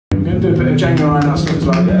do a bit of Django Reinhardt stuff as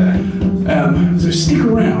well. So stick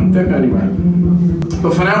around, don't go anywhere.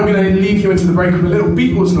 But for now, we're going to leave you into the break with a little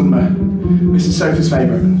Beatles number. This is Sophie's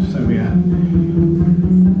favourite, so we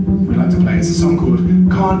like to play. It's a song called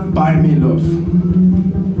Can't Buy Me Love.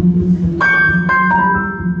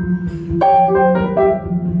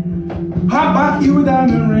 I'll buy you a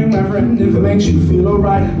diamond ring, my friend, if it makes you feel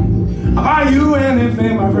alright. I'll buy you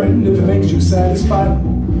anything, my friend, if it makes you satisfied.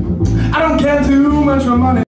 I don't care too much for money.